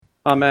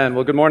Amen.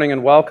 Well, good morning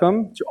and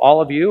welcome to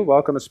all of you.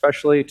 Welcome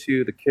especially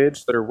to the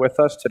kids that are with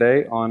us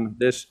today on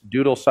this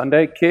Doodle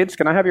Sunday. Kids,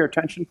 can I have your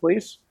attention,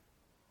 please?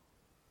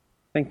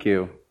 Thank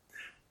you.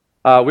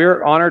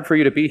 We're honored for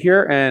you to be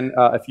here, and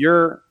if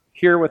you're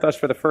here with us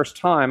for the first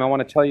time, I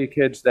want to tell you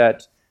kids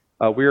that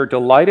we are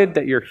delighted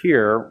that you're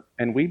here,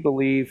 and we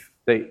believe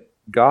that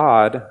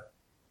God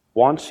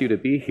wants you to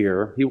be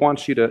here. He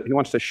wants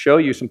to show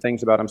you some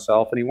things about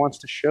himself, and he wants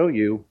to show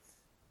you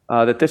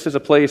that this is a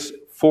place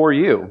for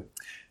you.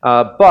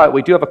 But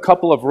we do have a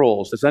couple of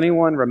rules. Does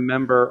anyone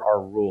remember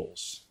our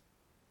rules?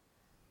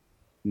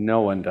 No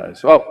one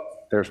does. Oh,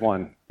 there's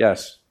one.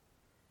 Yes.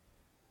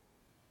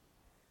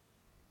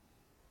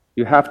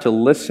 You have to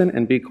listen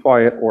and be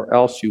quiet, or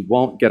else you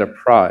won't get a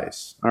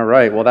prize. All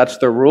right. Well, that's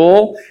the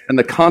rule and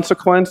the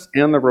consequence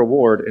and the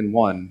reward in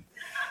one.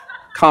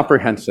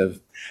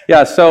 Comprehensive.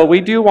 Yeah, so we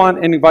do want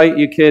to invite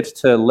you kids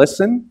to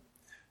listen.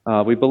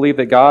 We believe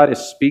that God is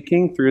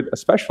speaking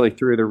especially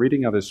through the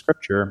reading of his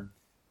scripture.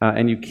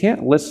 And you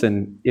can't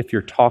listen if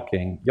you're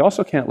talking. You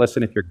also can't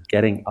listen if you're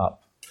getting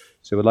up.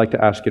 So we'd like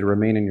to ask you to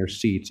remain in your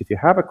seats. If you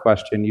have a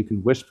question, you can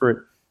whisper it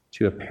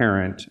to a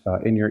parent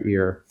in their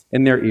ear.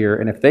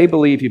 And if they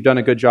believe you've done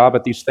a good job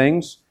at these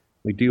things,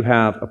 we do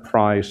have a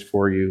prize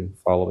for you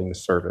following the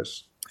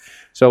service.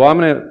 So I'm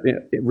going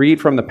to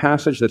read from the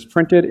passage that's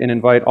printed and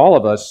invite all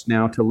of us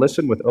now to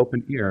listen with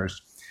open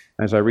ears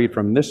as I read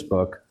from this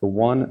book, The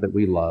One That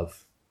We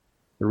Love.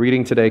 The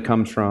reading today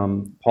comes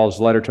from Paul's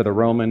letter to the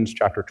Romans,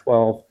 chapter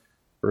 12,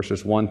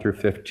 verses 1 through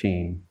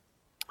 15.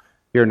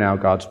 Hear now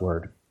God's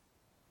word.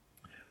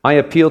 I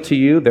appeal to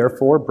you,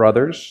 therefore,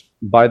 brothers,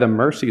 by the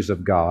mercies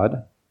of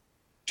God,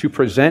 to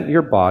present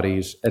your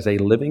bodies as a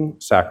living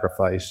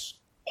sacrifice,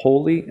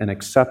 holy and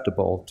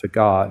acceptable to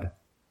God,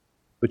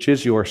 which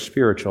is your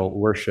spiritual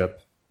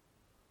worship.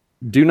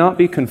 Do not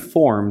be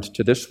conformed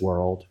to this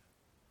world,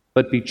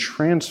 but be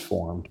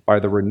transformed by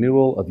the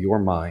renewal of your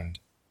mind,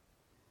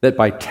 that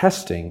by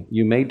testing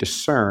you may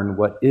discern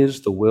what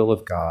is the will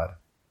of God,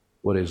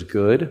 what is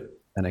good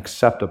and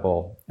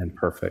acceptable and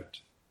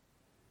perfect.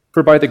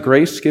 For by the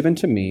grace given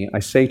to me, I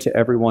say to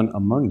everyone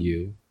among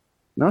you,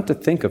 not to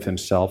think of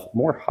himself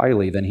more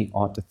highly than he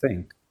ought to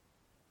think,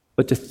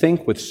 but to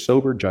think with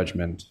sober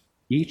judgment,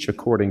 each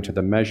according to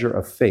the measure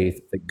of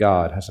faith that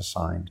God has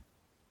assigned.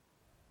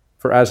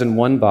 For as in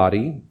one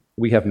body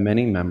we have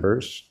many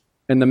members,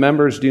 and the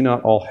members do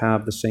not all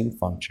have the same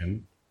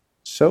function,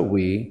 so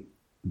we,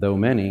 though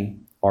many,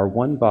 are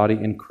one body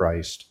in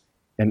Christ,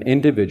 and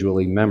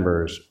individually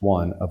members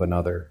one of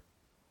another.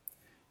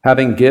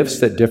 Having gifts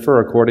that differ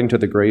according to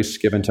the grace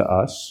given to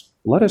us,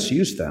 let us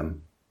use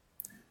them.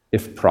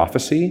 If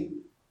prophecy,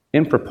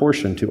 in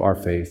proportion to our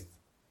faith.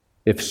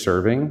 If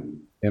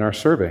serving, in our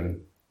serving.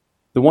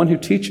 The one who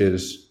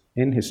teaches,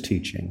 in his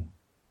teaching.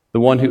 The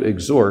one who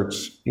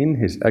exhorts, in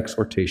his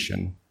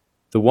exhortation.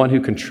 The one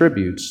who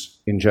contributes,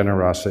 in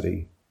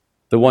generosity.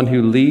 The one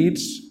who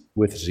leads,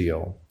 with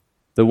zeal.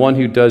 The one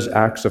who does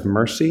acts of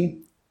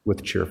mercy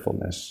with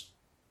cheerfulness.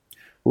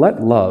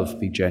 Let love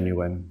be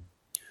genuine.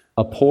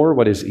 Abhor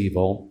what is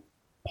evil.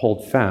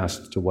 Hold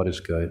fast to what is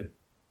good.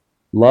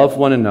 Love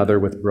one another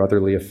with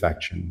brotherly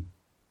affection.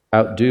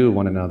 Outdo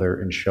one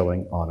another in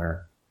showing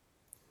honor.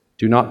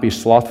 Do not be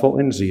slothful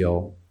in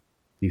zeal.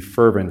 Be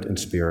fervent in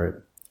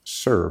spirit.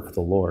 Serve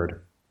the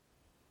Lord.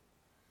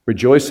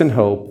 Rejoice in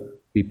hope.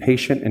 Be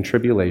patient in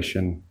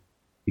tribulation.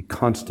 Be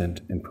constant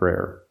in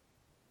prayer.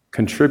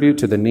 Contribute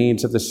to the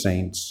needs of the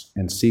saints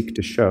and seek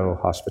to show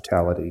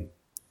hospitality.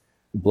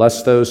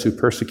 Bless those who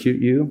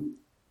persecute you.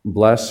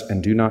 Bless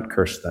and do not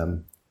curse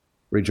them.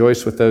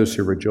 Rejoice with those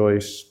who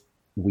rejoice.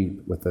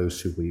 Weep with those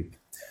who weep.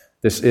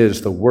 This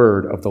is the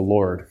word of the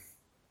Lord.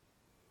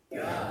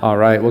 All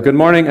right. Well, good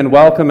morning and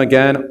welcome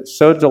again.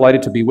 So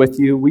delighted to be with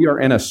you. We are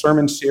in a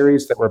sermon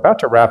series that we're about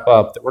to wrap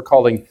up that we're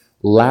calling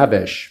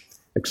Lavish,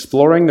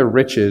 Exploring the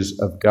Riches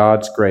of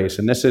God's Grace.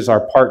 And this is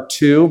our part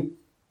 2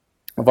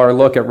 of our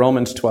look at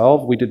Romans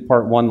 12. We did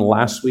part 1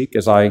 last week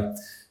as I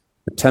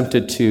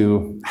attempted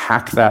to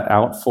hack that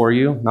out for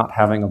you, not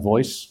having a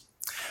voice.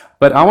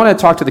 But I want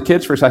to talk to the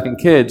kids for a second.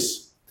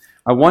 Kids,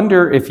 I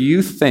wonder if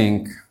you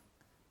think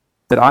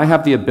that I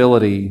have the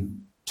ability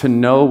to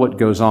know what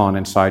goes on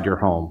inside your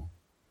home.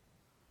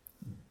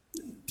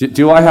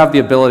 Do I have the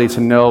ability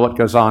to know what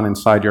goes on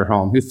inside your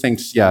home? Who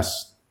thinks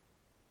yes?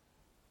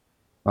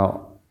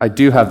 Well, I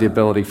do have the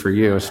ability for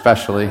you,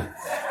 especially.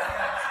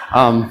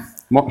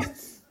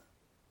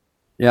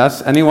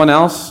 Yes, anyone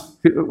else?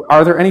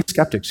 Are there any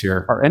skeptics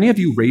here? Are any of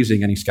you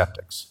raising any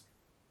skeptics?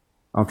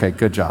 Okay,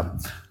 good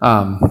job.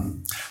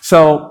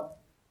 So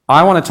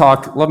let me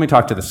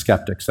talk to the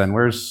skeptics then.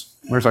 Where's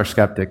our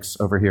skeptics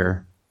over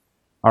here?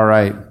 All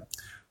right.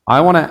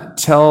 I want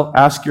to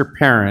ask your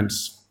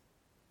parents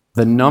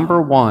the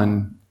number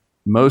one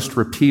most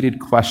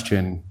repeated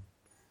question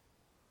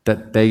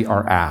that they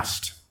are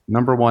asked.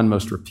 Number one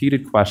most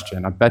repeated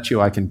question. I bet you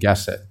I can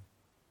guess it.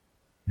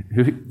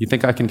 You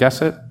think I can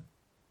guess it?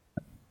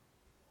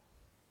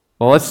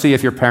 Well, let's see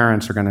if your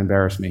parents are going to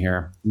embarrass me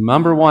here.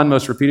 Number one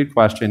most repeated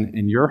question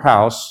in your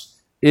house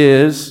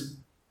is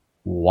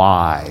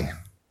why?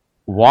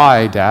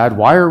 Why, Dad?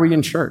 Why are we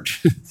in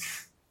church?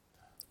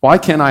 Why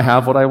can't I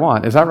have what I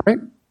want? Is that right?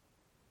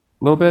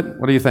 A little bit?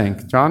 What do you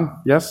think? John?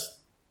 Yes?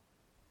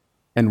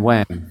 And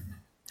when?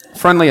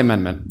 Friendly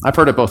amendment. I've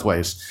heard it both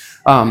ways.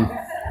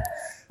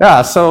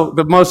 So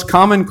the most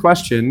common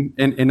question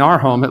in our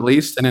home, at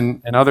least,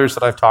 and in others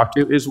that I've talked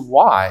to, is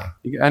why?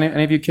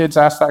 Any of you kids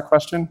ask that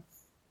question?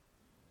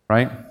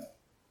 Right?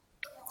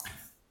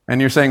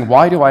 And you're saying,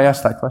 why do I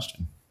ask that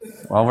question?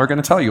 Well, we're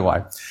going to tell you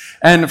why.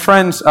 And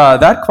friends,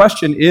 that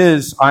question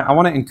is, I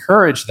want to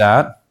encourage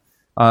that,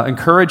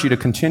 encourage you to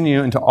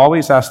continue and to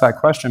always ask that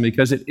question,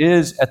 because it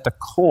is at the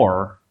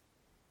core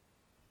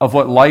of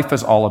what life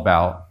is all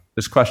about,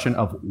 this question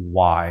of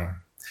why.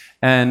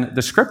 And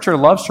the scripture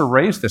loves to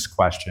raise this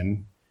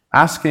question,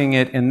 asking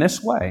it in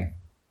this way: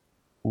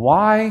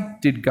 why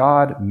did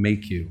God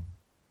make you?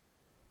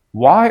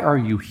 Why are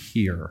you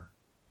here?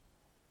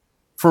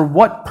 For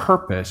what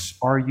purpose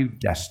are you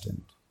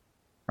destined?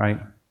 Right?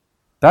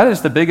 That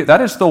is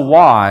the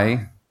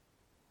why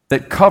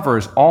that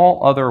covers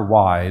all other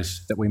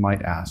whys that we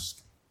might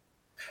ask.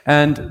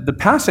 And the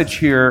passage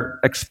here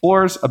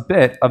explores a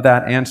bit of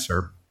that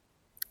answer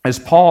as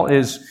Paul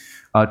is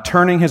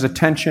turning his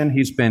attention.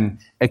 He's been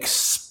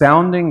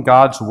expounding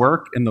God's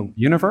work in the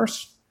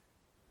universe,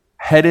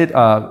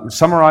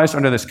 summarized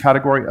under this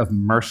category of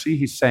mercy.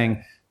 He's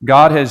saying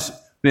God has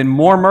been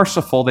more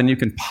merciful than you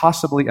can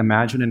possibly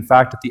imagine. In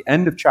fact, at the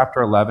end of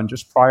chapter 11,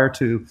 just prior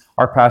to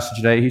our passage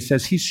today, he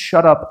says he's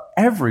shut up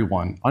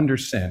everyone under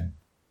sin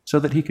so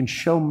that he can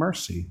show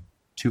mercy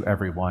to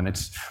everyone.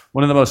 It's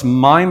one of the most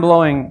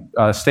mind-blowing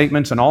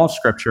statements in all of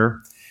Scripture.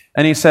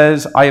 And he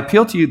says, I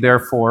appeal to you,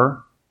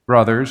 therefore,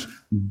 brothers,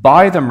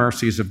 by the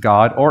mercies of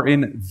God, or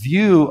in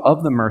view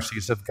of the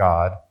mercies of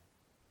God.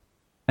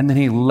 And then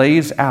he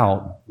lays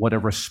out what a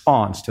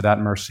response to that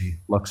mercy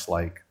looks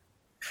like.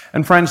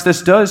 And friends,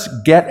 this does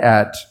get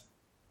at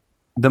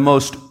the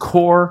most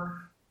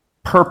core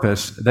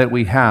purpose that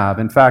we have.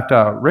 In fact,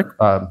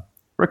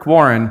 Rick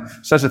Warren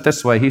says it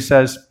this way. He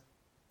says,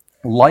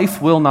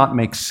 life will not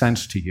make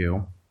sense to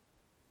you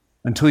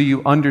until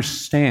you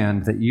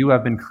understand that you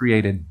have been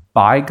created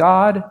by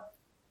God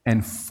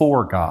and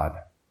for God.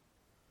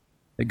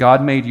 That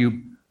God made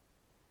you,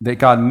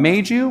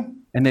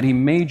 and that he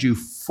made you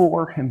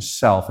for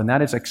himself. And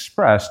that is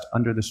expressed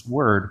under this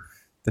word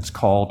that's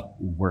called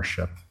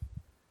worship.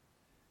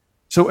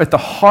 So at the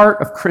heart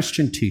of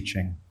Christian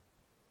teaching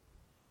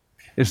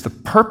is the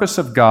purpose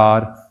of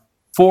God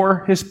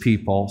for his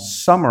people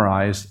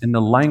summarized in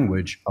the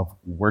language of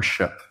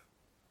worship.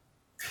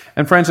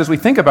 And friends, as we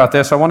think about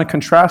this, I want to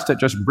contrast it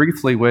just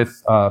briefly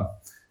with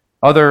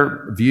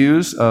other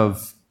views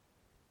of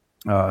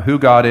who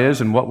God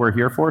is and what we're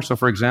here for. So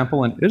for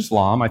example, in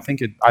Islam, I think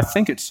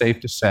it's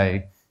safe to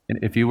say,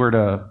 if you were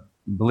to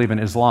believe in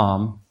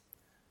Islam,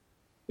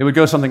 it would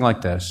go something like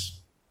this.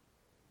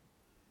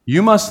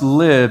 You must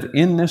live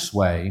in this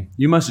way.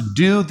 You must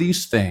do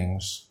these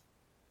things.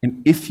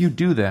 And if you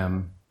do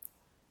them,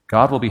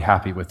 God will be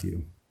happy with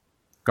you.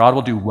 God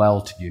will do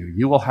well to you.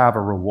 You will have a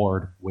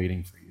reward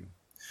waiting for you.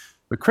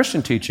 But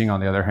Christian teaching, on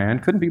the other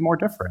hand, couldn't be more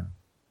different.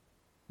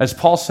 As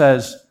Paul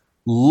says,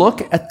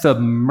 look at the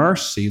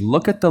mercy,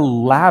 look at the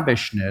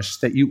lavishness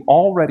that you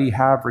already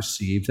have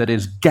received, that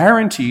is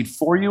guaranteed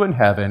for you in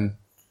heaven,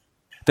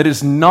 that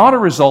is not a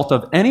result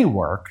of any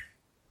work.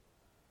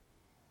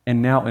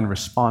 And now, in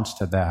response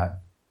to that,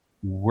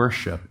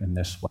 worship in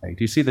this way.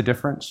 Do you see the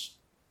difference?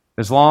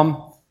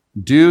 Islam,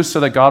 do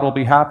so that God will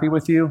be happy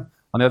with you.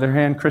 On the other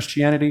hand,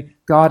 Christianity,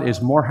 God is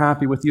more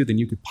happy with you than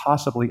you could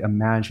possibly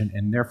imagine,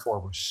 and therefore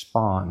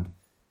respond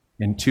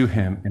to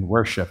him in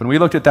worship. And we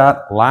looked at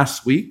that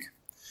last week.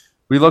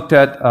 We looked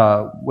at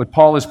what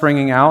Paul is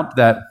bringing out,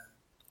 that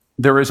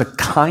there is a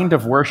kind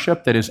of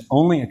worship that is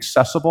only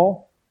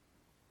accessible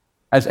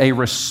as a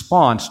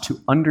response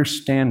to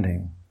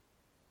understanding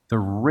the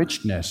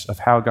richness of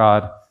how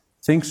God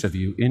thinks of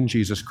you in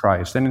Jesus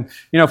Christ. And,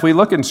 if we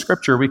look in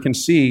Scripture, we can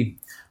see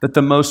that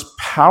the most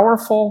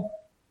powerful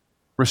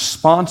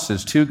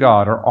responses to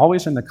God are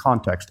always in the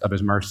context of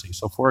his mercy.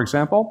 So, for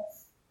example,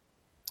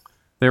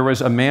 there was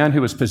a man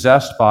who was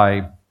possessed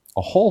by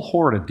a whole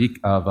horde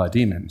of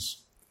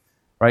demons,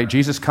 right?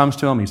 Jesus comes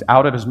to him. He's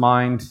out of his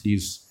mind.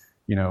 He's,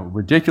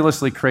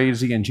 ridiculously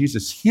crazy, and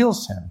Jesus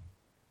heals him.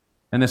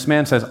 And this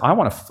man says, I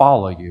want to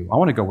follow you. I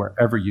want to go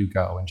wherever you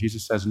go. And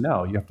Jesus says,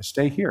 no, you have to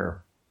stay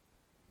here.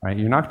 Right?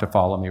 You're not to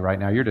follow me right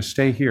now. You're to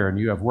stay here, and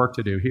you have work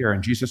to do here.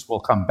 And Jesus will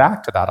come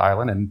back to that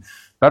island, and the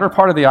better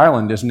part of the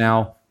island is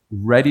now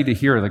ready to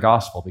hear the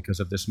gospel because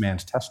of this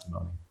man's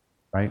testimony.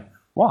 Right?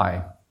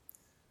 Why?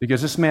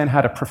 Because this man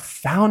had a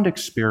profound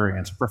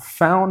experience, a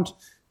profound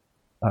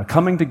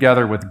coming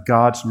together with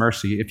God's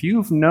mercy. If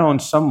you've known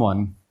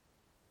someone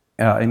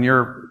in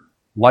your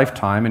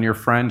lifetime, in your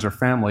friends or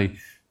family,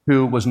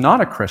 who was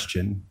not a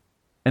Christian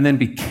and then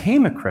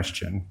became a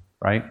Christian,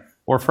 right?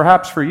 Or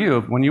perhaps for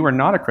you, when you were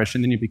not a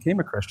Christian, then you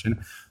became a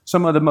Christian,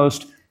 some of the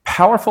most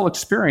powerful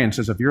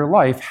experiences of your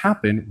life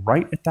happen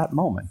right at that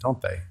moment, don't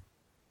they?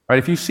 Right?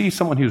 If you see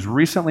someone who's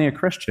recently a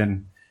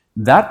Christian,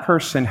 that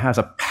person has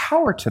a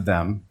power to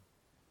them,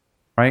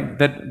 right?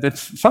 That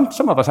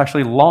some of us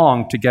actually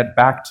long to get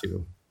back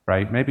to,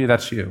 right? Maybe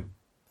that's you.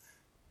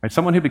 Right?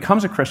 Someone who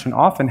becomes a Christian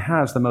often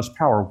has the most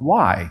power.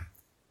 Why?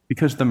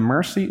 Because the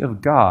mercy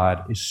of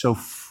God is so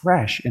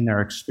fresh in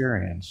their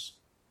experience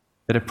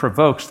that it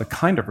provokes the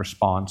kind of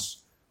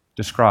response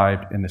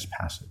described in this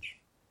passage.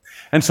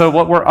 And so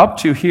what we're up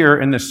to here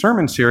in this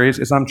sermon series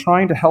is I'm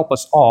trying to help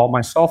us all,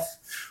 myself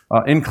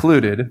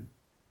included,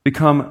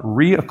 become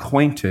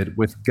reacquainted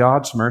with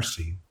God's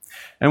mercy.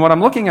 And what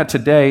I'm looking at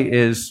today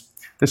is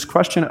this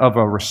question of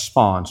a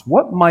response.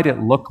 What might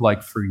it look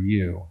like for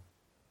you?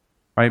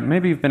 Right?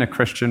 Maybe you've been a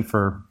Christian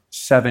for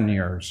 7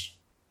 years.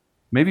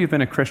 Maybe you've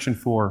been a Christian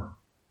for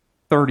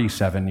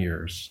 37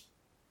 years.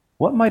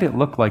 What might it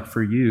look like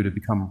for you to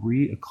become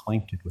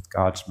reacquainted with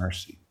God's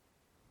mercy?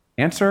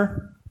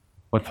 Answer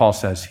what Paul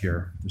says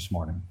here this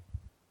morning.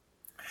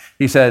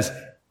 He says,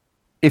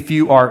 if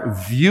you are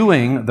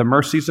viewing the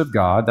mercies of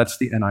God, that's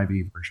the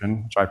NIV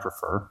version, which I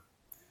prefer.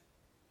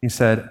 He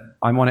said,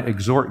 I want to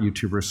exhort you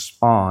to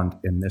respond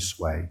in this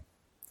way.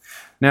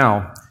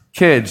 Now,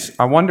 kids,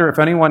 I wonder if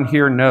anyone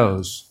here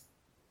knows,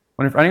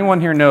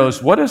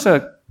 what does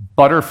a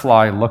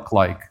butterfly look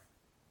like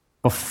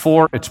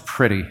before it's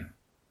pretty?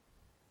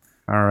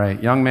 All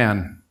right, young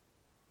man.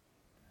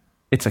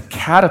 It's a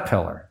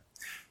caterpillar,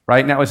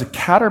 right? Now, is a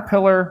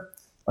caterpillar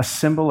a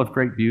symbol of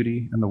great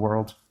beauty in the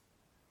world?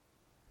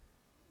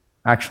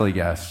 Actually,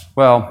 yes.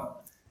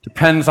 Well,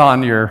 depends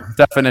on your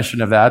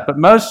definition of that, but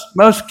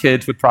most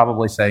kids would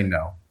probably say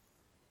no,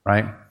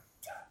 right?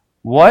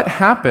 What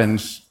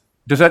happens,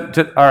 all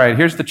right,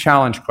 here's the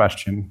challenge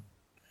question.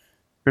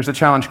 Here's the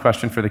challenge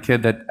question for the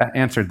kid that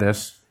answered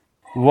this.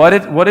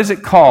 What is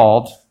it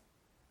called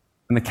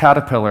when the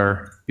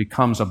caterpillar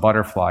becomes a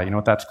butterfly? You know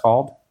what that's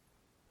called?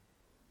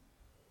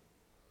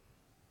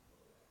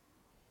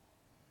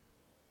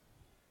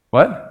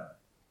 What?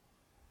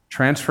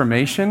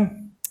 Transformation?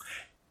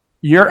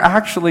 You're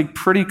actually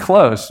pretty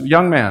close,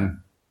 young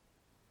man.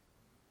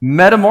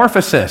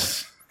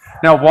 Metamorphosis.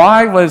 Now,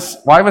 why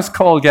was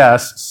Cole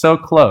Guess so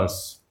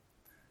close?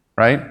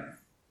 Right?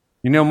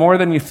 You know more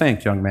than you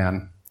think, young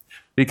man.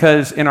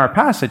 Because in our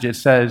passage it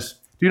says,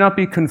 do not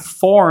be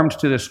conformed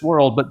to this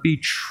world, but be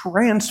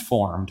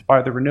transformed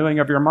by the renewing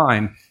of your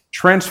mind.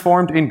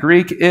 Transformed in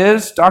Greek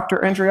is, Dr.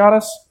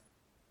 Andriatis?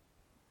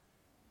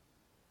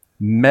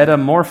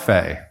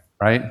 Metamorphe,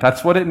 right?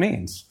 That's what it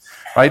means.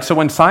 Right? So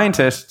when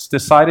scientists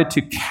decided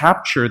to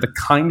capture the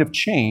kind of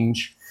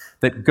change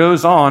that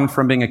goes on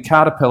from being a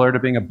caterpillar to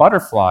being a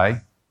butterfly,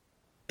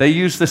 they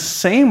use the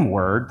same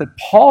word that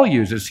Paul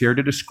uses here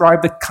to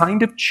describe the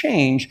kind of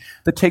change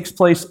that takes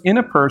place in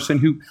a person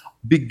who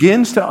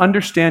begins to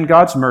understand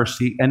God's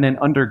mercy and then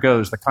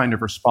undergoes the kind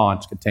of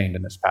response contained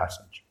in this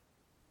passage.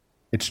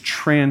 It's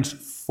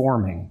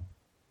transforming.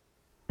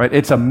 Right?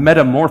 It's a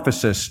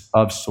metamorphosis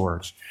of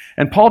sorts.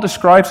 And Paul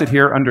describes it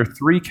here under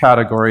 3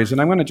 categories,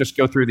 and I'm going to just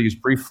go through these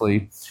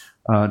briefly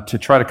to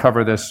try to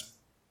cover this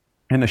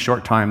in the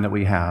short time that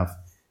we have.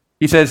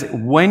 He says,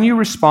 when you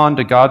respond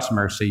to God's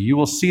mercy, you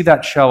will see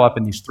that show up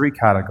in these 3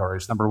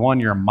 categories. Number 1,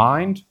 your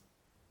mind.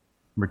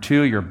 Number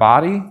 2, your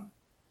body.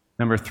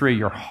 Number 3,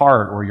 your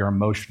heart or your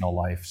emotional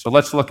life. So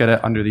let's look at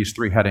it under these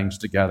 3 headings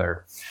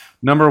together.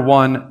 Number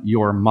 1,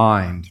 your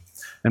mind.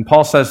 And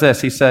Paul says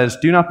this, he says,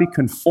 do not be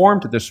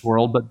conformed to this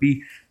world, but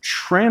be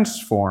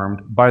transformed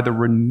by the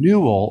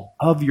renewal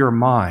of your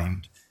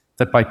mind,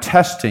 that by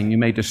testing you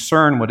may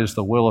discern what is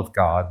the will of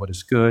God, what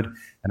is good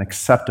and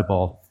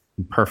acceptable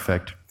and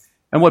perfect.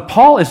 And what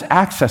Paul is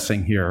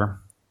accessing here,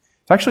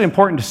 it's actually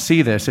important to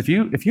see this. If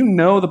you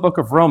know the book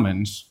of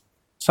Romans,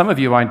 some of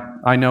you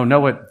I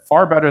know it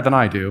far better than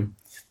I do.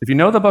 If you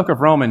know the book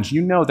of Romans,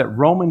 you know that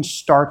Romans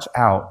starts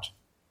out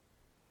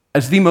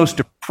as the most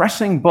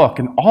depressing book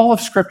in all of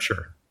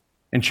Scripture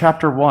in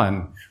chapter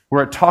 1,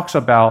 where it talks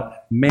about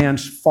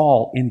man's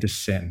fall into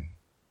sin.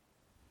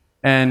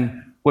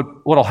 And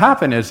what'll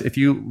happen is if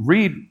you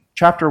read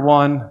chapter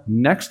 1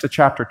 next to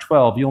chapter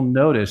 12, you'll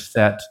notice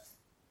that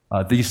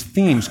these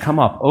themes come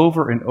up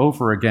over and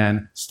over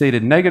again,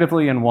 stated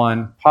negatively in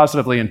 1,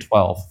 positively in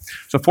 12.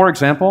 So for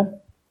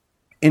example,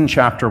 in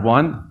chapter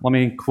 1, let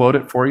me quote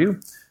it for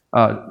you.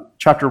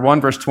 Chapter 1,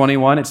 verse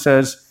 21, it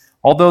says,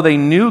 although they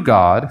knew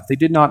God, they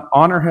did not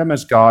honor him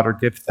as God or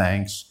give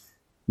thanks.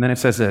 And then it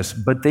says this,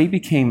 but they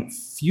became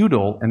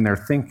futile in their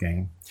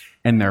thinking,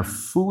 and their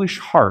foolish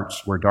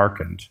hearts were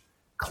darkened.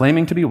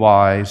 Claiming to be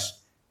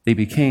wise, they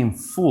became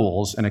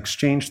fools and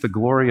exchanged the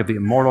glory of the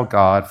immortal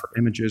God for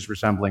images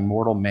resembling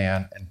mortal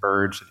man and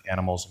birds and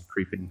animals and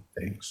creeping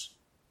things.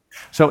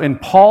 So in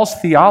Paul's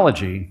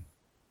theology,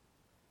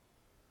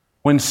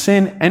 when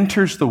sin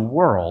enters the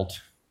world,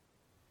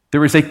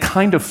 there is a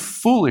kind of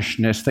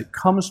foolishness that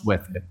comes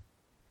with it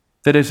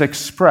that is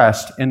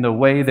expressed in the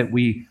way that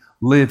we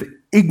live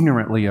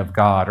ignorantly of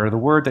God, or the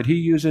word that he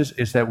uses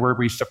is that where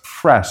we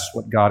suppress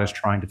what God is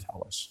trying to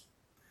tell us.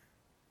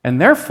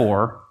 And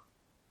therefore,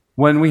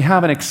 when we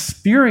have an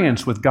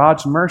experience with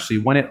God's mercy,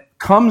 when it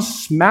comes,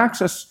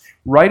 smacks us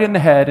right in the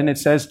head, and it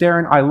says,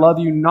 Darin, I love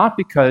you not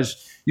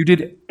because you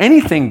did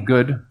anything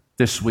good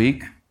this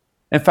week,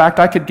 In fact,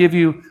 I could give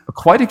you a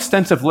quite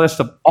extensive list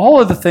of all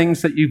of the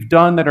things that you've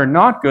done that are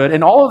not good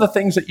and all of the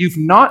things that you've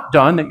not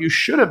done that you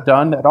should have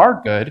done that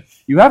are good.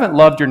 You haven't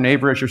loved your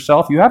neighbor as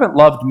yourself. You haven't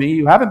loved me.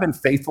 You haven't been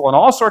faithful in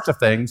all sorts of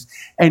things.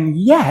 And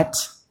yet,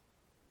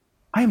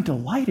 I am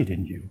delighted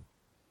in you.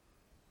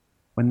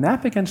 When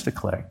that begins to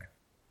click,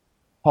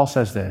 Paul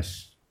says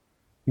this.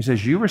 He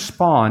says, you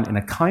respond in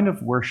a kind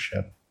of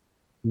worship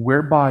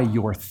whereby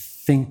your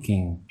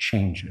thinking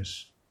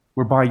changes,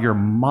 whereby your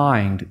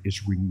mind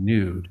is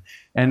renewed.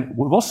 And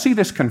we'll see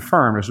this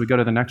confirmed as we go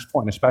to the next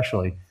point,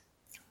 especially.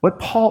 What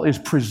Paul is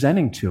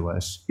presenting to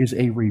us is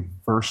a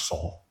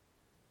reversal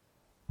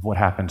of what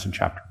happens in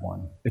chapter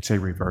 1. It's a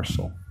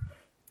reversal.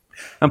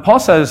 And Paul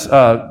says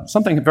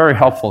something very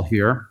helpful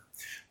here.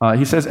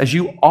 He says, as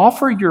you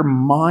offer your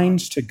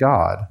minds to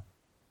God,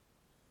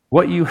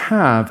 what you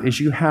have is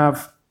you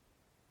have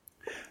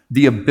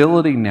the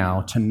ability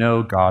now to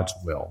know God's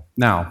will.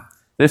 Now,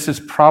 this is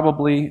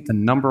probably the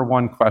number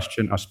one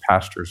question us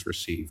pastors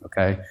receive,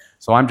 okay?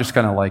 So I'm just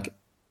going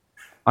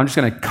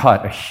to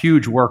cut a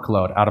huge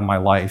workload out of my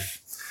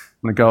life.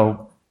 I'm going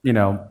to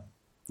go,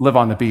 live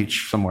on the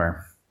beach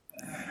somewhere,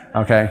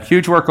 okay?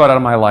 Huge workload out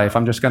of my life.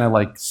 I'm just going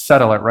to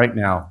settle it right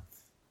now.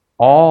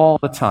 All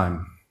the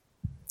time,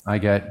 I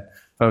get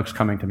folks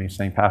coming to me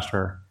saying,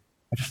 Pastor,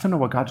 I just don't know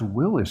what God's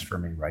will is for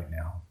me right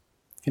now.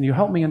 Can you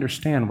help me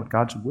understand what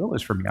God's will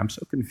is for me? I'm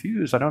so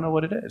confused. I don't know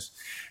what it is.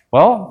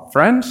 Well,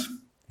 friends,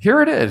 here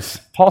it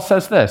is. Paul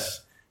says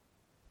this,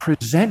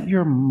 present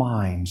your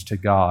minds to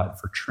God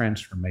for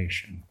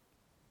transformation.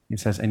 He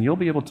says, and you'll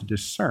be able to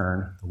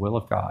discern the will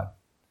of God.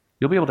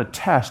 You'll be able to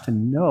test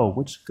and know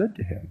what's good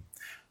to him,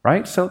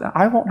 right? So that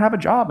I won't have a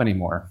job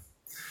anymore,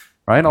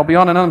 right? I'll be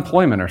on an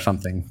unemployment or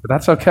something, but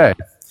that's okay.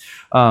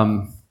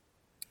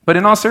 But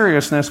in all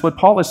seriousness, what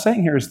Paul is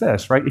saying here is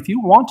this, right? If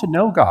you want to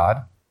know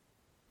God,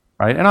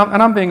 right? And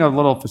I'm being a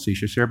little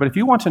facetious here, but if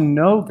you want to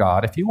know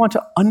God, if you want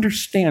to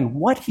understand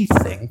what he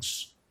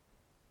thinks,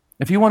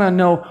 if you want to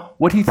know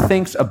what he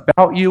thinks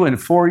about you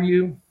and for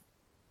you,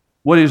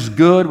 what is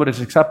good, what is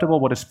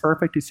acceptable, what is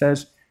perfect, he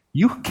says,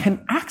 you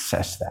can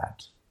access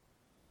that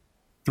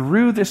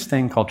through this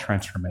thing called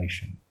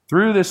transformation,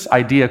 through this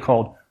idea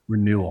called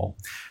renewal.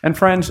 And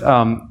friends,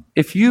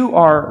 if you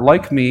are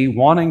like me,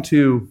 wanting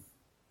to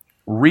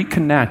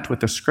reconnect with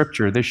the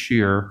scripture this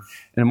year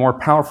in a more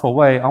powerful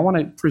way, I want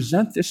to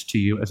present this to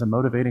you as a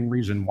motivating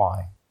reason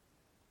why.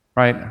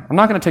 Right? I'm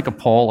not going to take a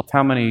poll of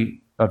how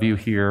many of you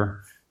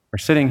here are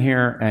sitting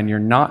here and you're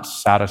not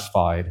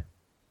satisfied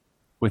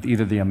with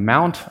either the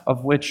amount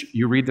of which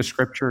you read the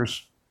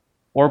scriptures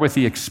or with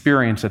the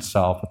experience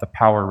itself, with the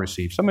power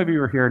received. Some of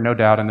you are here, no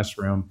doubt, in this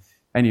room,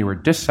 and you were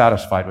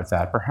dissatisfied with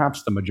that.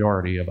 Perhaps the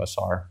majority of us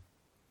are.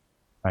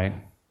 Right?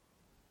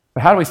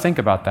 But how do we think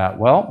about that?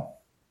 Well,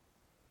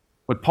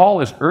 what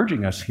Paul is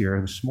urging us here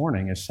this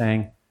morning is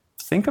saying,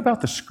 think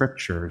about the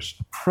scriptures,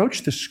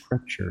 approach the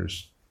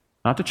scriptures,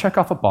 not to check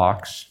off a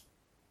box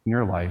in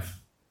your life,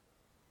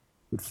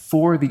 but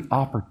for the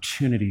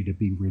opportunity to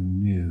be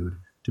renewed,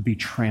 to be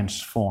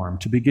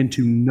transformed, to begin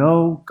to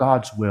know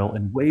God's will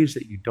in ways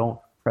that you don't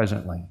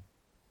presently.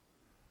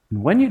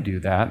 And when you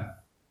do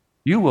that,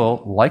 you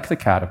will, like the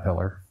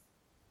caterpillar,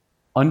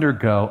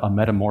 undergo a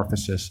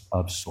metamorphosis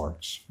of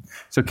sorts.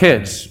 So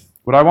kids,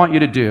 what I want you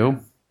to do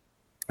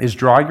is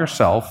draw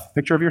yourself,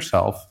 picture of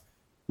yourself,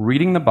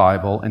 reading the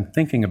Bible and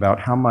thinking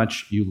about how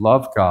much you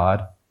love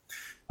God.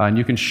 And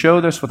you can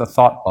show this with a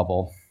thought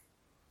bubble.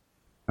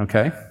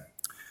 Okay?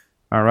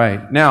 All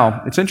right.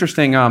 Now, it's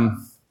interesting.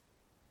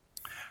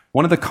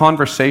 One of the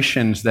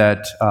conversations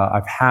that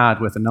I've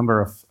had with a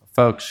number of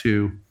folks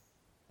who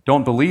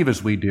don't believe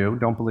as we do,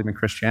 don't believe in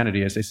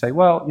Christianity, is they say,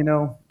 well,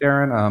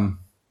 Darin,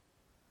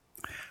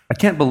 I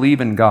can't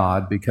believe in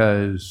God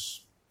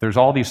because there's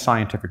all these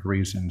scientific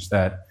reasons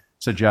that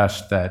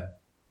suggest that,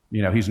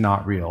 he's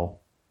not real.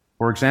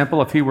 For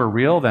example, if he were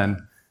real,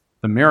 then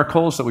the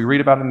miracles that we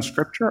read about in the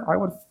scripture, I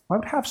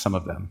would have some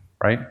of them,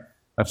 right?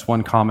 That's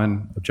one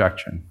common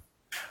objection.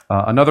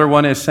 Another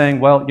one is saying,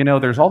 well,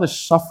 there's all this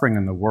suffering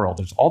in the world.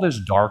 There's all this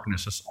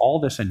darkness, there's all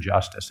this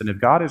injustice. And if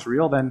God is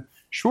real, then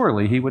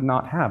surely he would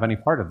not have any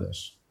part of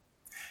this.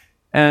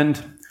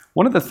 And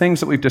one of the things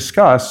that we've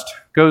discussed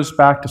goes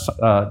back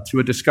to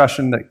a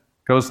discussion that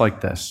goes like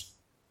this.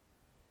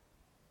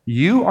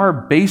 You are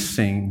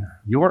basing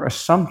your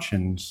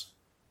assumptions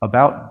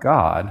about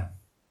God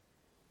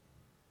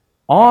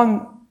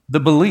on the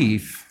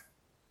belief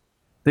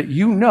that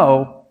you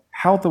know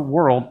how the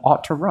world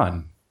ought to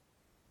run,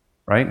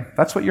 right?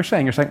 That's what you're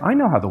saying. You're saying, I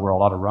know how the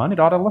world ought to run. It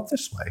ought to look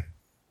this way,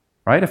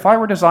 right? If I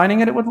were designing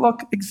it, it would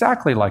look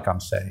exactly like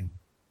I'm saying.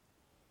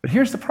 But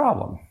here's the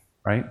problem,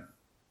 right?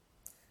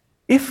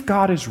 If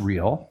God is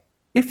real,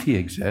 if he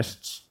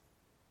exists,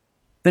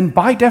 then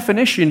by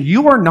definition,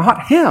 you are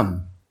not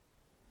him.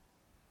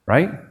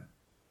 Right?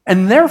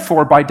 And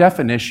therefore, by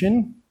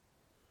definition,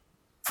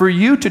 for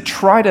you to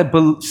try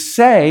to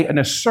say and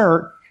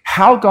assert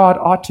how God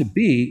ought to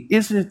be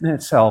is in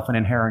itself an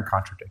inherent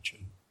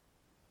contradiction.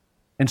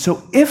 And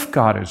so if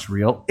God is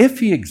real, if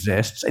he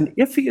exists, and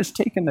if he has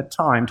taken the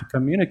time to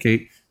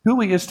communicate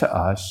who he is to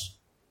us,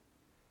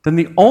 then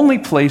the only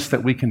place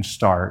that we can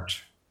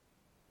start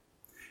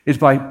is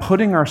by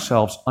putting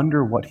ourselves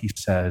under what he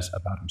says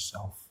about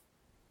himself.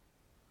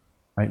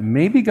 Right?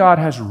 Maybe God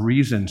has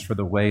reasons for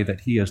the way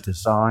that he has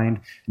designed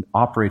and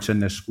operates in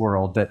this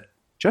world that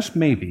just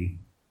maybe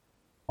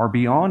are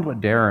beyond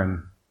what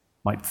Darin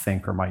might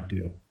think or might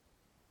do.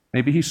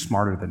 Maybe he's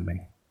smarter than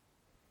me.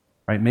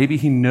 Right? Maybe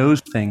he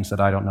knows things that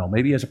I don't know.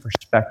 Maybe he has a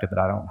perspective that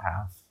I don't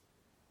have.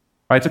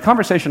 Right? It's a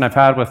conversation I've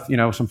had with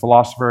some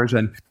philosophers,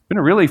 and it's been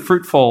a really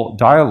fruitful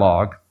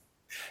dialogue.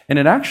 And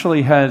it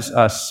actually has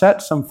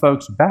set some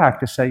folks back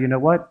to say, you know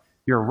what?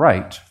 You're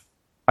right.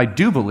 I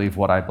do believe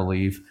what I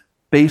believe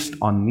based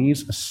on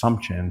these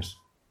assumptions,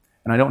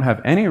 and I don't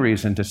have any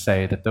reason to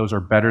say that those are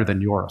better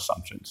than your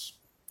assumptions.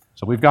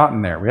 So we've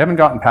gotten there. We haven't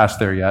gotten past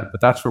there yet,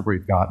 but that's where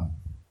we've gotten.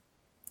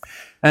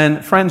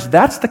 And friends,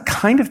 that's the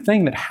kind of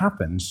thing that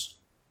happens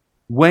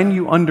when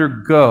you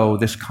undergo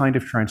this kind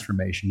of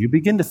transformation. You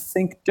begin to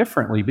think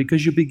differently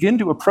because you begin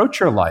to approach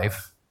your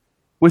life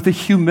with a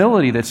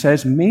humility that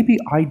says, maybe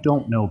I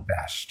don't know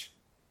best.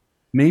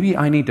 Maybe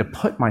I need to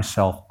put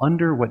myself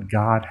under what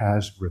God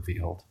has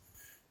revealed.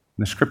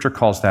 And the scripture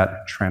calls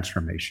that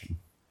transformation.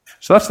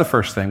 So that's the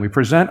first thing. We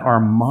present our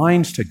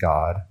minds to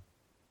God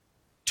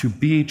to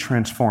be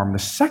transformed. The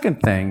second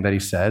thing that he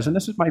says, and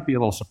this might be a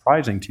little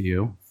surprising to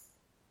you,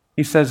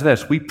 he says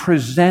this: we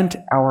present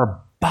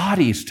our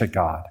bodies to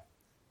God.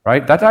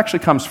 Right? That actually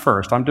comes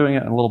first. I'm doing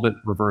it in a little bit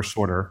reverse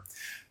order.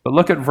 But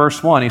look at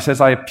verse 1. He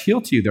says, I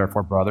appeal to you,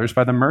 therefore, brothers,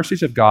 by the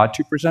mercies of God,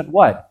 to present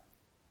what?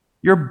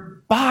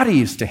 Your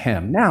bodies to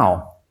him.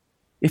 Now,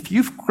 if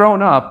you've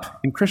grown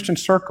up in Christian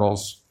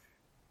circles,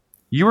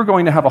 you are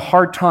going to have a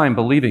hard time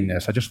believing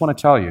this. I just want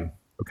to tell you,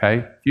 okay?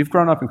 If you've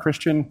grown up in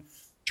Christian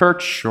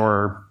church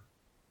or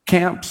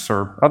camps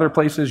or other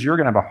places, you're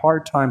going to have a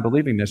hard time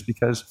believing this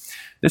because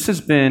this has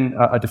been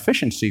a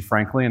deficiency,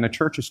 frankly, in the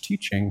church's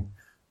teaching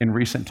in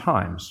recent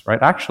times,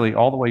 right? Actually,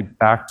 all the way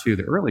back to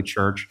the early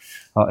church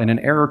in an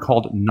era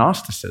called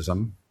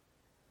Gnosticism,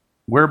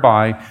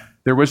 whereby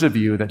there was a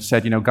view that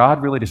said,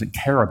 God really doesn't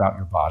care about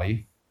your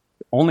body,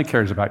 only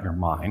cares about your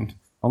mind,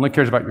 only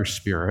cares about your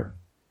spirit.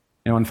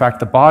 In fact,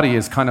 the body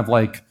is kind of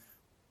like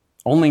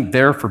only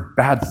there for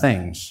bad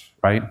things,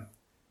 right?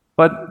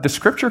 But the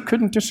scripture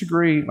couldn't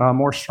disagree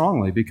more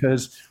strongly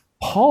because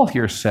Paul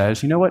here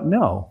says, you know what?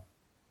 No.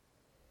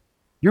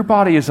 Your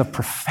body is of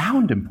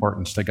profound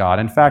importance to God.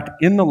 In fact,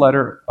 in the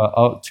letter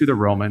to the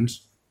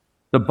Romans,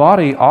 the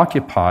body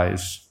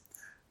occupies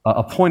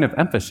a point of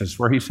emphasis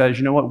where he says,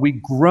 you know what, we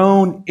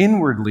groan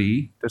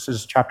inwardly, this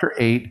is chapter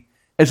 8,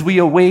 as we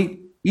await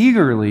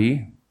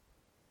eagerly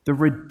the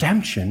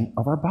redemption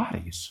of our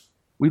bodies.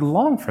 We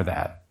long for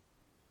that.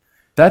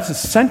 That's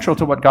essential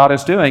to what God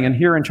is doing. And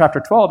here in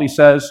chapter 12, he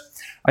says,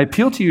 I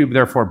appeal to you,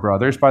 therefore,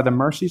 brothers, by the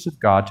mercies of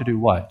God, to do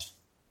what?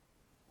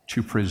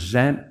 To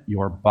present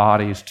your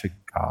bodies to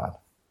God.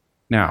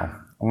 Now,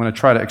 I'm going to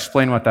try to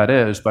explain what that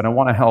is, but I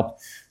want to help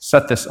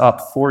set this up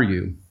for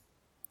you.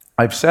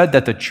 I've said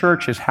that the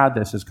church has had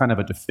this as kind of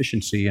a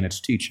deficiency in its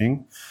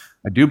teaching.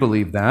 I do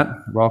believe that.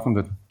 You're welcome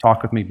to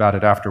talk with me about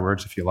it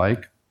afterwards if you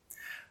like. I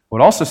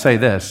would also say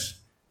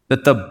this,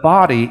 that the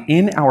body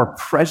in our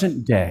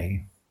present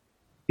day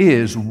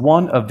is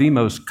one of the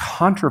most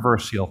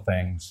controversial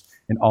things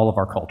in all of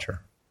our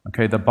culture.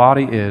 Okay, the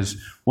body is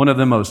one of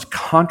the most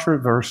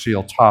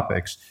controversial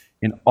topics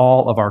in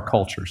all of our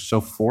culture.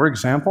 So, for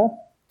example,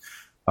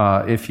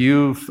 if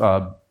you've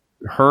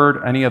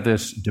heard any of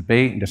this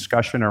debate and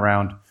discussion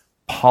around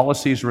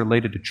policies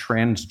related to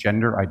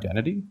transgender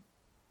identity,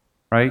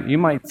 right, you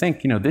might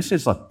think, this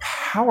is a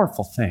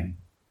powerful thing,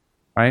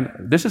 right?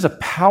 This is a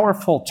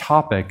powerful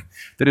topic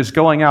that is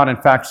going out. In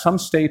fact, some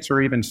states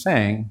are even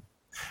saying,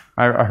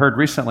 I heard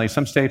recently,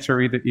 some states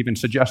are even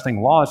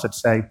suggesting laws that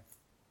say,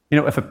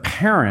 if a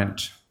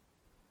parent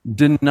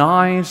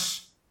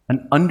denies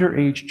an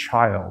underage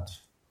child,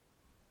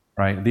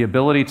 right, the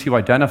ability to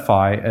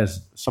identify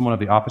as someone of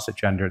the opposite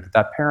gender,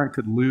 that parent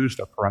could lose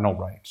their parental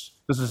rights.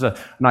 This is an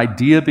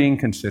idea being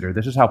considered.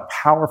 This is how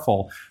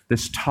powerful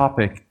this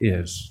topic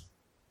is,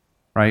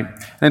 right?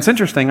 And it's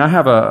interesting. I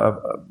have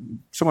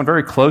someone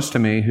very close to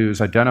me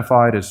who's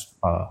identified as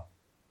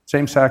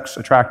same-sex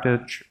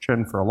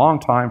attraction for a long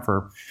time,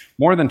 for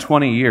more than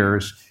 20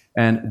 years,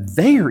 and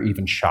they are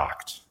even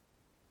shocked.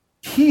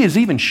 He is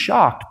even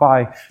shocked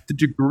by the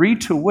degree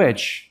to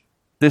which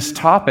this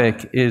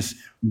topic is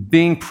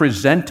being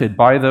presented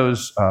by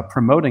those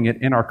promoting it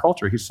in our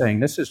culture. He's saying,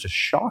 this is just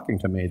shocking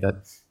to me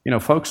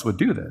that, folks would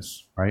do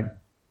this, right?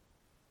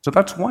 So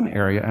that's one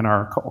area in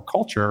our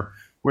culture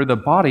where the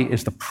body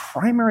is the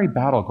primary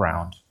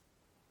battleground,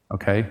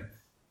 okay?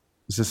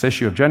 Is this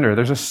issue of gender.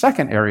 There's a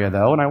second area,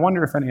 though, and I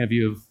wonder if any of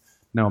you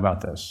know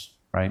about this,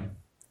 right?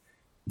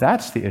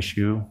 That's the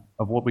issue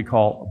of what we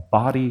call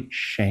body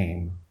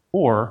shame,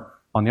 or,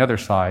 on the other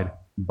side,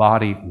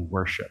 body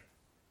worship.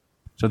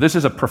 So this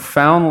is a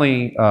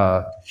profoundly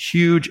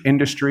huge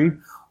industry,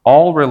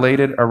 all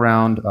related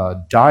around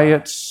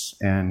diets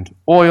and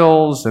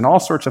oils and all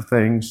sorts of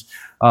things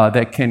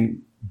that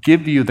can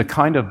give you the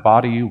kind of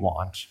body you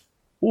want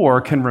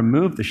or can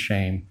remove the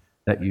shame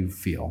that you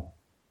feel.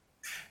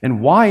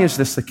 And why is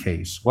this the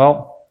case?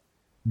 Well,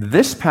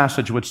 this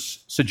passage would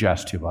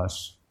suggest to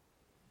us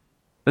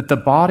that the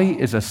body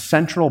is a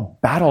central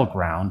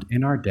battleground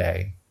in our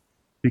day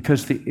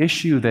because the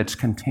issue that's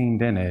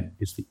contained in it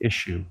is the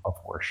issue of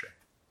worship.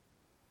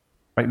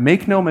 Right?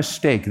 Make no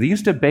mistake,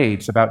 these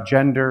debates about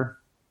gender,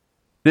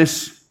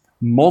 this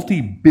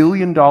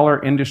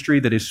multi-billion-dollar industry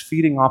that is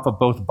feeding off of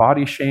both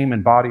body shame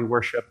and body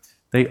worship,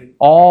 they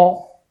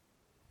all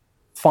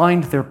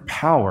find their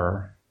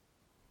power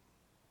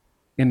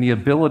in the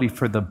ability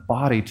for the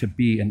body to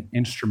be an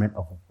instrument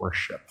of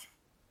worship.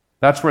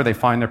 That's where they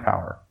find their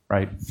power,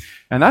 right?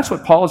 And that's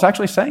what Paul is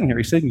actually saying here.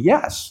 He's saying,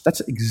 yes,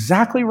 that's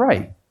exactly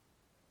right.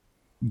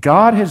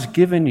 God has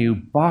given you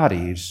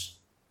bodies,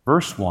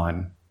 verse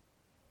 1,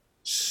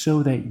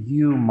 so that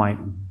you might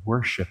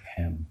worship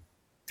him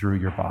through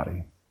your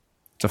body.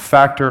 It's a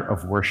factor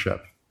of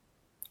worship.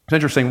 It's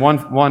interesting.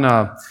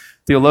 One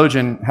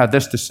theologian had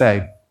this to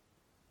say.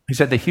 He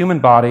said the human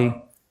body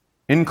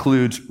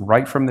includes,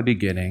 right from the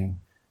beginning,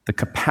 the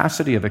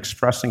capacity of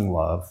expressing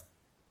love,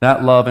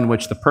 that love in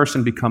which the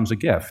person becomes a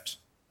gift,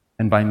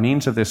 and by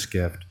means of this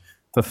gift,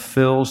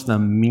 fulfills the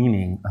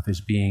meaning of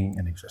his being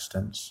and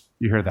existence.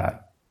 You hear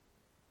that?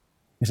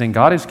 He's saying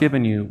God has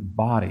given you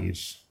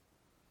bodies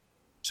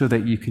so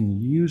that you can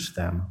use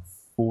them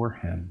for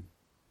him,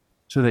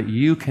 so that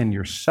you can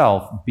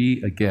yourself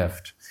be a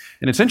gift.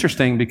 And it's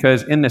interesting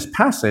because in this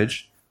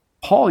passage,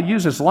 Paul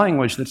uses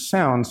language that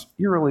sounds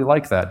eerily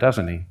like that,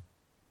 doesn't he?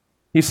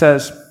 He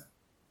says,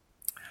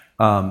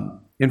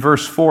 in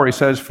verse 4, he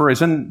says, "For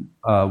as in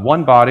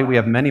one body we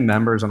have many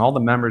members, and all the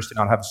members do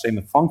not have the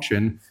same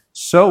function,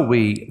 so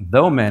we,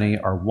 though many,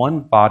 are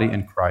one body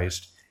in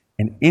Christ,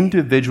 and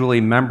individually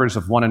members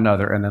of one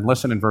another." And then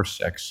listen in verse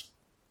 6,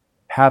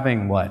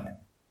 having what?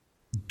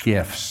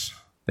 Gifts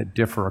that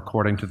differ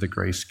according to the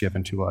grace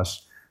given to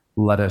us,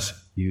 let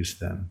us use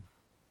them.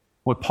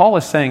 What Paul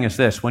is saying is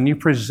this: when you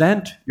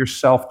present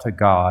yourself to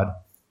God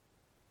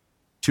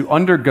to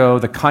undergo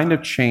the kind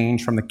of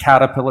change from the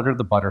caterpillar to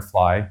the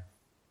butterfly,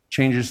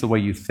 changes the way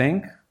you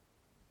think,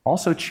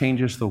 also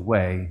changes the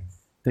way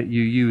that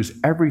you use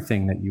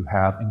everything that you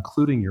have,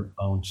 including your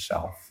own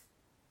self.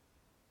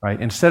 Right?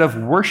 Instead of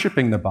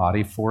worshiping the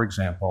body, for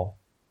example,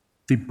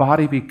 the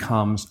body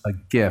becomes a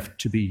gift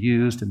to be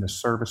used in the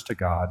service to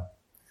God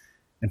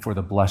and for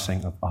the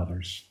blessing of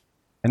others.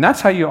 And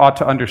that's how you ought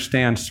to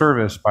understand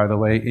service, by the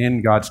way,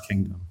 in God's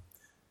kingdom,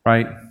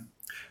 right?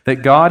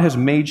 That God has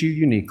made you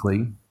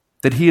uniquely,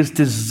 that he has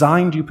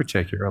designed you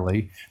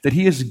particularly, that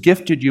he has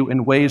gifted you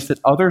in ways that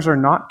others are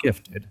not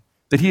gifted,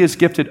 that he has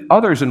gifted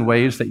others in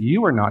ways that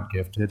you are not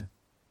gifted,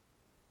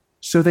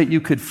 so that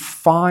you could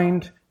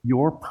find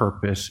your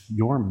purpose,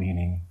 your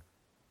meaning,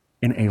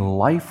 in a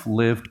life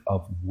lived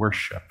of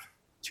worship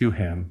to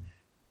him,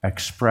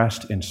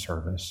 expressed in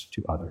service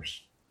to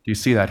others. Do you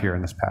see that here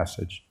in this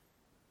passage?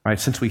 Right?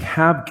 Since we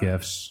have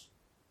gifts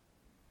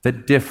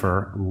that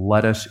differ,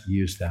 let us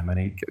use them. And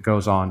he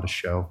goes on to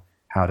show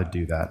how to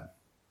do that.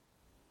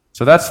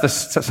 So that's the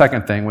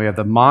second thing. We have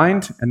the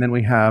mind, and then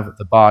we have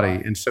the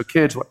body. And so,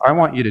 kids, what I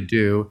want you to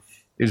do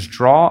is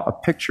draw a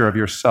picture of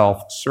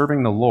yourself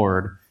serving the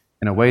Lord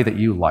in a way that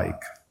you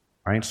like.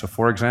 Right? So,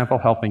 for example,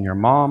 helping your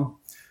mom,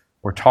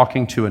 or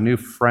talking to a new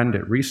friend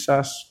at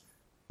recess,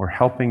 or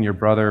helping your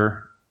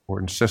brother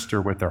or sister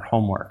with their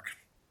homework.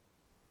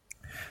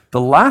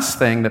 The last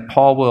thing that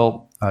Paul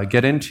will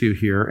get into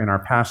here in our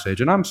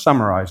passage, and I'm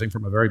summarizing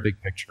from a very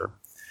big picture,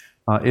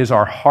 is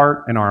our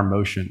heart and our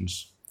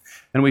emotions.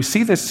 And we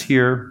see this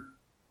here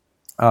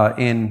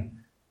in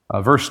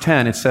verse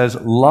 10. It says,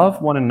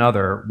 "Love one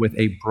another with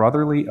a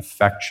brotherly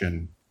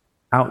affection,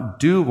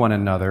 outdo one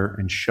another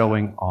in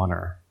showing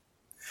honor."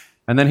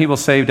 And then he will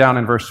say down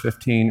in verse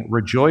 15,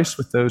 "Rejoice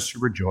with those who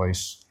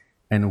rejoice,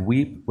 and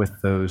weep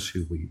with those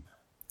who weep."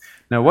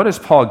 Now, what is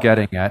Paul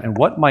getting at, and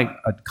what might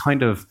a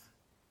kind of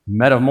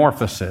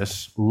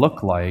metamorphosis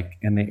look like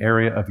in the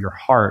area of your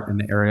heart, in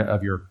the area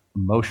of your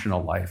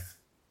emotional life?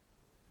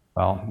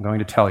 Well, I'm going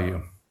to tell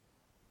you.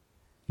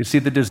 You see,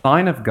 the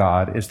design of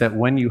God is that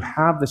when you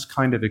have this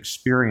kind of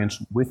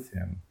experience with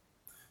him,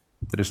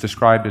 that is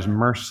described as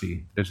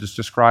mercy, that is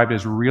described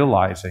as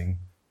realizing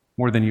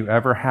more than you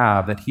ever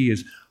have, that he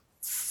is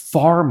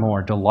far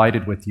more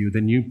delighted with you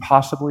than you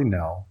possibly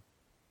know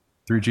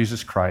through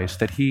Jesus Christ,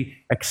 that he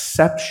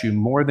accepts you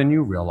more than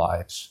you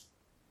realize,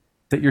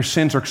 that your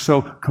sins are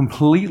so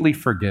completely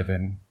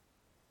forgiven,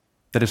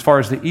 that as far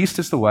as the east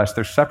is the west,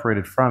 they're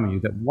separated from you,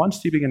 that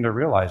once you begin to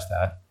realize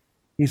that,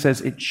 he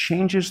says it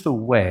changes the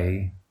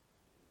way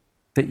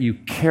that you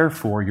care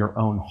for your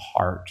own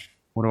heart.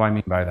 What do I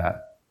mean by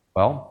that?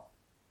 Well,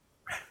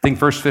 I think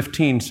verse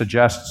 15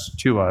 suggests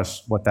to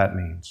us what that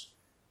means,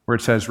 where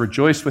it says,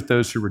 "Rejoice with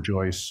those who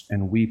rejoice,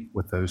 and weep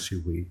with those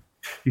who weep."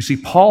 You see,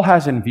 Paul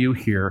has in view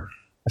here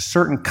a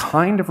certain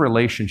kind of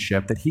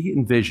relationship that he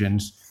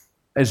envisions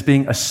as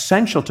being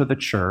essential to the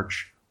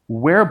church,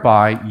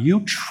 whereby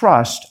you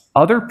trust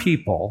other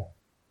people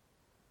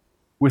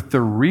with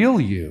the real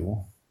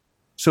you,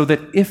 so that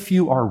if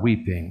you are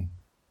weeping,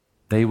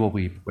 they will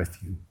weep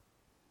with you.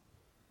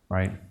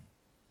 Right?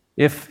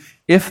 If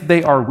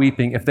they are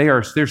weeping, if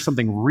there's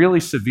something really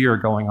severe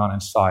going on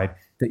inside,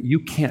 that you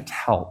can't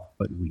help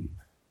but weep,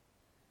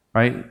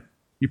 right?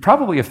 You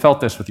probably have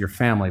felt this with your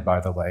family, by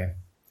the way.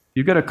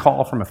 You get a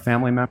call from a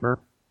family member,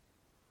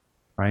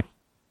 right?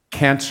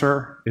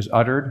 Cancer is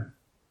uttered.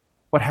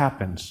 What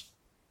happens?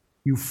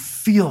 You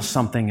feel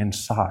something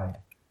inside,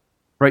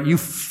 right? You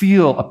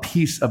feel a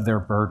piece of their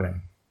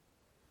burden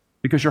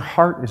because your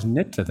heart is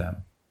knit to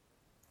them.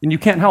 And you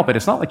can't help it.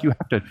 It's not like you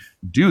have to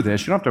do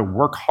this. You don't have to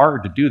work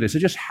hard to do this. It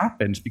just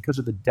happens because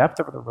of the depth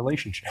of the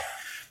relationship.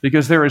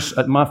 Because there is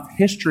enough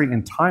history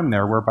and time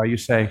there whereby you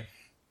say,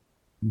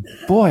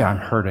 boy, I'm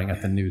hurting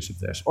at the news of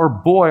this. Or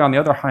boy, on the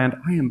other hand,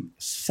 I am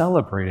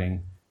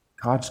celebrating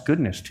God's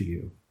goodness to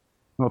you.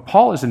 And what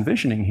Paul is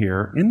envisioning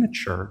here in the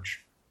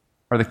church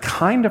are the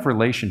kind of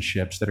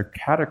relationships that are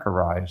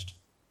categorized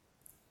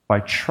by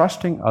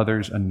trusting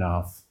others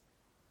enough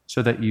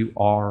so that you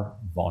are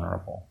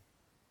vulnerable,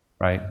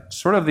 right?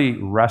 Sort of the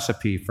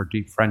recipe for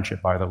deep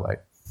friendship, by the way.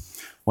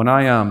 When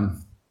I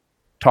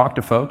talk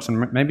to folks,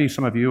 and maybe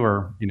some of you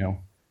are,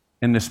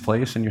 in this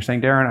place, and you're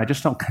saying, Darin, I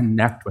just don't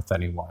connect with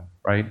anyone,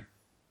 right? And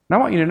I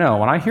want you to know,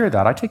 when I hear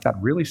that, I take that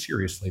really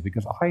seriously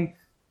because I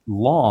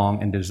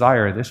long and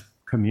desire this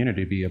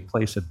community to be a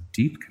place of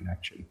deep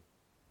connection,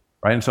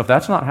 right? And so if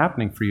that's not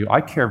happening for you,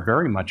 I care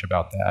very much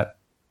about that,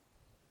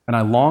 and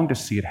I long to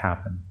see it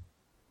happen.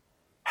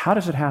 How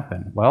does it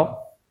happen?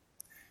 Well,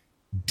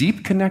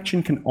 deep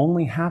connection can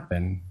only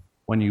happen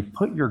when you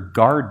put your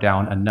guard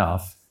down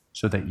enough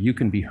so that you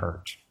can be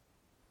hurt.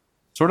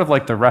 Sort of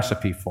like the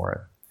recipe for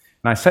it.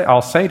 And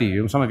I'll say to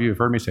you, some of you have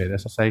heard me say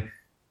this, I'll say,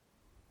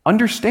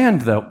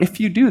 understand though, if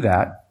you do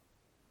that,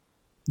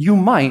 you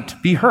might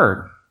be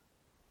hurt,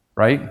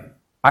 right?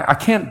 I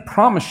can't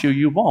promise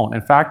you won't.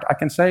 In fact, I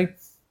can say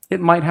it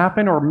might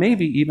happen, or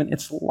maybe even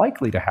it's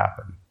likely to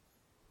happen.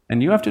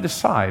 And you have to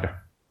decide,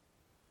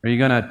 are you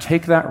going to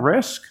take that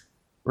risk,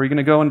 or are you going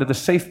to go into the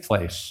safe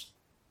place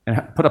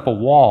and put up a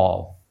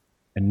wall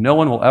and no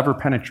one will ever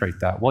penetrate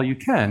that? Well, you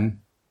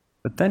can,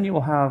 but then you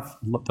will have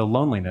the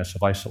loneliness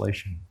of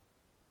isolation.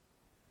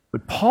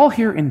 But Paul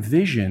here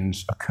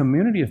envisions a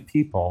community of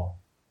people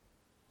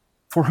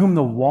for whom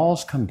the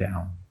walls come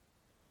down,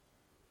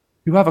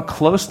 who have a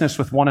closeness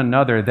with one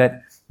another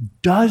that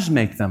does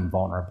make them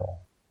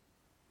vulnerable,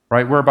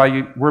 right?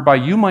 Whereby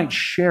you might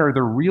share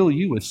the real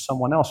you with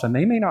someone else, and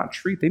they might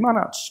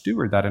not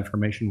steward that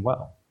information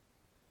well,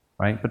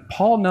 right? But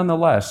Paul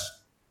nonetheless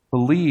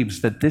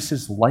believes that this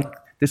is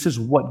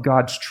what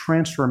God's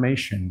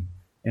transformation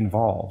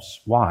involves.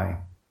 Why?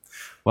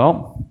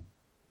 Well,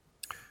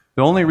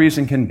 the only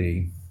reason can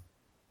be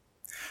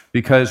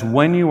because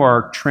when you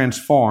are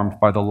transformed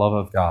by the love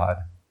of God,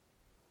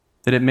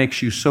 that it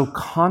makes you so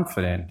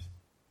confident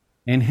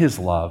in His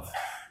love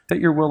that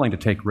you're willing to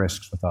take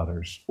risks with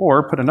others.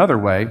 Or, put another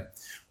way,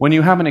 when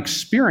you have an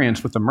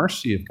experience with the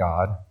mercy of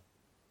God,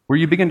 where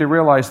you begin to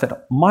realize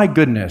that, my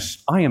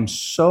goodness, I am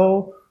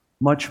so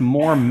much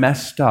more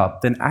messed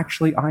up than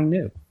actually I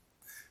knew.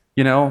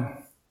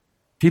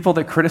 People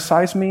that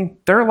criticize me,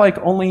 they're like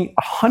only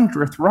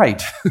 100th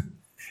right.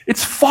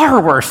 It's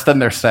far worse than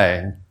they're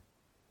saying.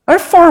 I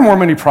have far more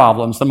many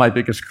problems than my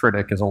biggest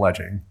critic is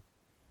alleging,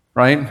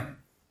 right?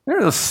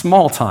 There's a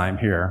small time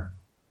here.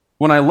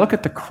 When I look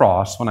at the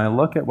cross, when I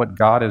look at what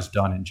God has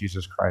done in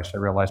Jesus Christ, I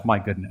realize, my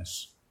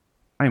goodness,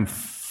 I am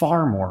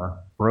far more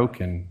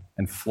broken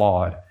and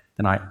flawed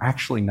than I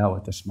actually know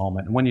at this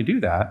moment. And when you do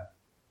that,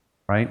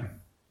 right,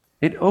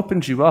 it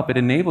opens you up. It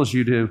enables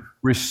you to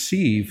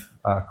receive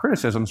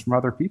criticisms from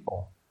other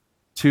people,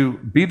 to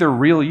be the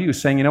real you,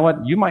 saying, you know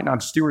what, you might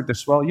not steward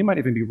this well, you might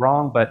even be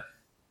wrong, but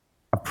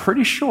I'm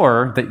pretty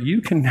sure that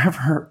you can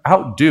never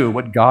outdo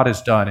what God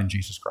has done in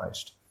Jesus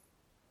Christ.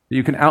 That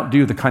you can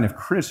outdo the kind of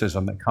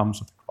criticism that comes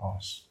with the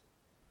cross.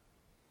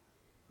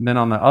 And then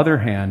on the other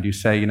hand, you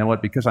say, you know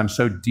what, because I'm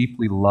so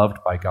deeply loved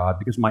by God,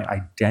 because my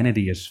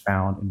identity is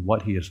found in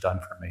what He has done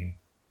for me,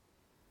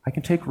 I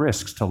can take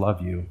risks to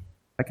love you.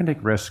 I can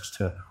take risks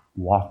to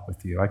walk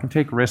with you. I can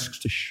take risks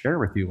to share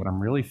with you what I'm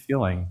really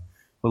feeling,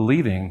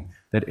 believing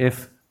that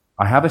if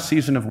I have a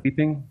season of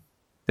weeping,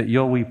 that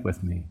you'll weep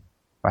with me.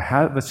 If I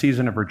have a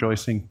season of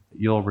rejoicing, that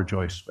you'll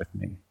rejoice with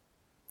me.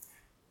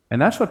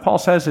 And that's what Paul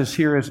says is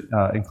here is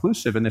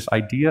inclusive in this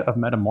idea of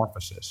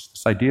metamorphosis.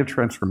 This idea of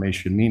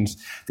transformation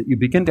means that you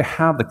begin to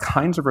have the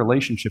kinds of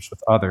relationships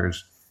with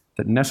others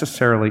that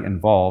necessarily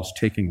involves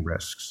taking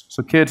risks.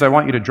 So kids, I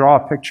want you to draw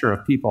a picture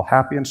of people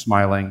happy and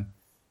smiling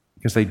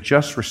because they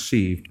just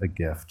received a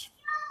gift.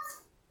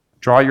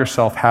 Draw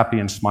yourself happy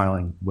and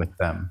smiling with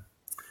them.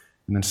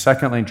 And then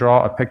secondly,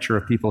 draw a picture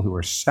of people who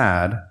are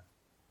sad.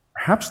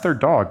 Perhaps their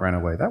dog ran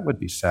away. That would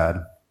be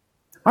sad.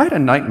 I had a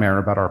nightmare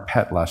about our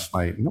pet last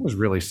night, and it was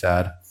really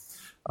sad.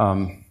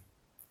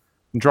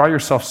 Draw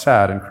yourself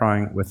sad and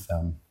crying with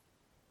them.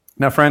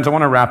 Now, friends, I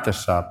want to wrap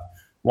this up.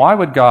 Why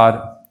would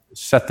God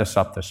set this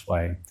up this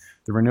way?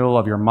 The renewal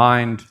of your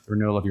mind, the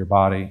renewal of your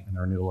body, and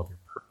the renewal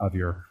of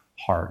your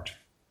heart.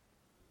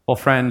 Well,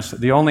 friends,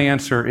 the only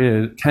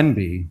answer can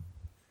be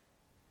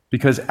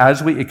because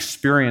as we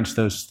experience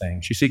those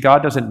things, you see,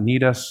 God doesn't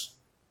need us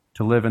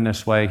to live in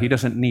this way. He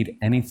doesn't need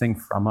anything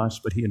from us,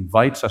 but he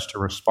invites us to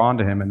respond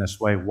to him in this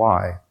way.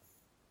 Why?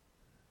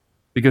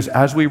 Because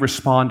as we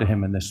respond to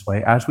him in this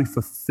way, as we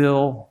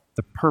fulfill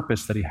the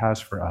purpose that he has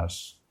for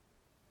us,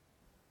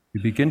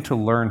 we begin to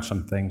learn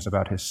some things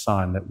about his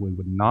son that we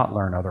would not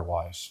learn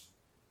otherwise.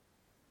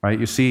 Right?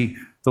 You see,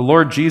 the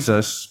Lord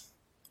Jesus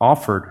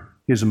offered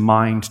his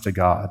mind to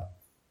God.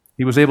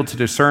 He was able to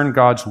discern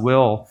God's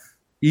will,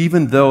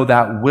 even though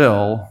that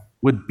will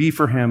would be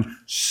for him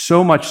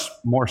so much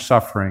more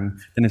suffering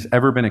than has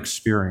ever been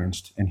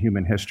experienced in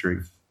human history.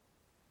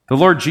 The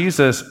Lord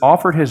Jesus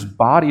offered his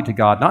body to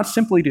God, not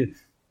simply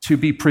to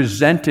be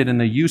presented in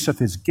the use of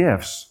his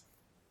gifts,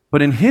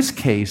 but in his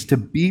case, to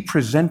be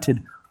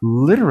presented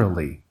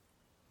literally,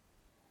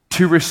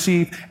 to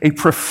receive a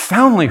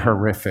profoundly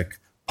horrific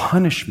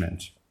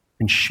punishment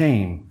and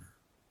shame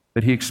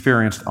that he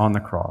experienced on the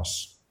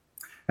cross.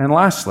 And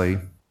lastly,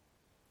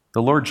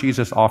 the Lord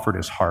Jesus offered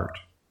his heart.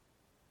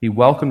 He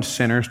welcomed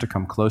sinners to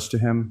come close to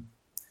him,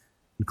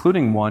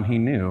 including one he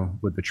knew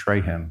would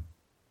betray him.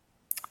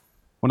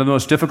 One of the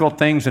most difficult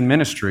things in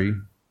ministry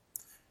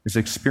is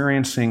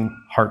experiencing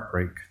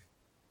heartbreak.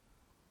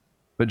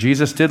 But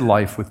Jesus did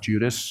life with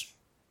Judas.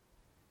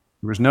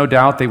 There was no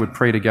doubt they would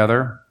pray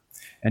together,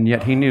 and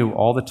yet he knew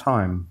all the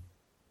time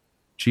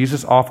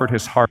Jesus offered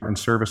his heart in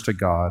service to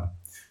God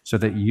so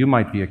that you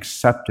might be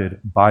accepted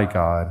by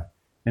God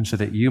and so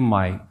that you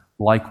might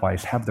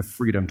likewise have the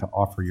freedom to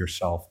offer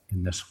yourself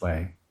in this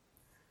way.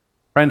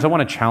 Friends, I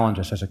want to challenge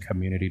us as a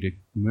community to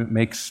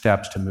make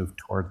steps to move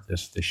toward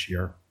this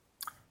year.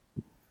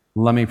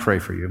 Let me pray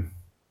for you.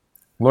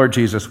 Lord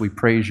Jesus, we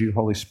praise you.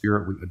 Holy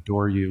Spirit, we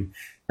adore you.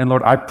 And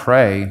Lord, I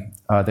pray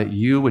that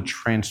you would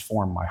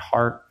transform my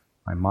heart,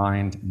 my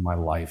mind, and my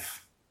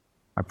life.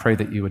 I pray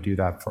that you would do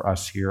that for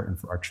us here and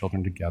for our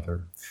children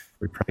together.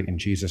 We pray in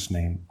Jesus'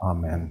 name,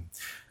 amen.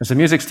 As the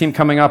music's team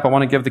coming up, I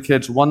want to give the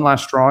kids one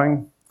last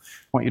drawing.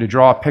 I want you to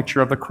draw a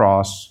picture of the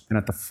cross, and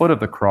at the foot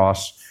of the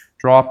cross,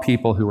 draw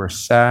people who are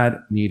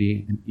sad,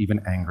 needy, and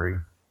even angry.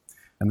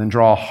 And then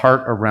draw a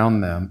heart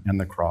around them and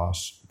the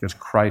cross, because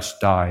Christ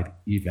died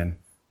even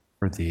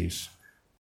for these.